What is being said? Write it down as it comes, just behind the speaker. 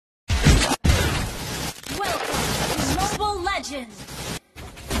legend!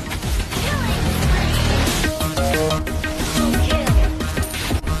 Killing spree! Kill!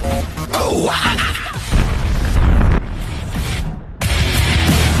 Oh!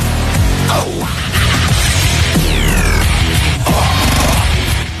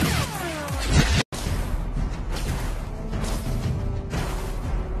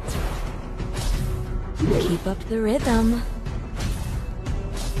 Keep up the rhythm.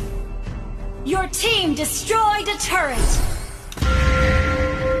 Your team destroyed a turret!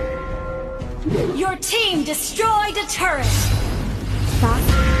 Your team destroyed a turret!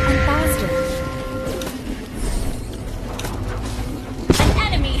 Faster and faster. An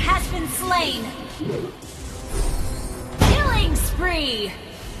enemy has been slain! Killing spree!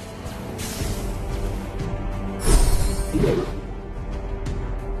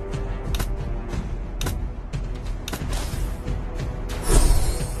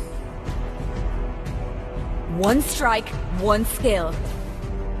 One strike, one skill.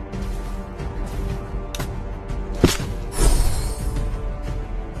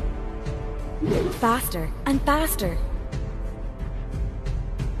 Faster and faster.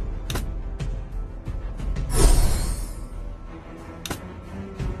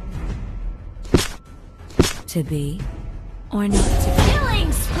 To be or not to be.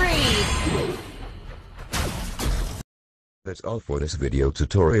 Killing spree! That's all for this video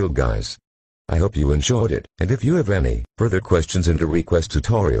tutorial, guys. I hope you enjoyed it, and if you have any further questions and a request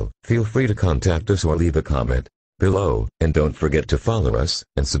tutorial, feel free to contact us or leave a comment below, and don't forget to follow us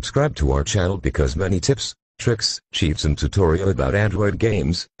and subscribe to our channel because many tips, tricks, cheats and tutorial about Android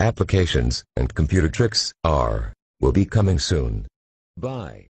games, applications, and computer tricks will be coming soon. Bye.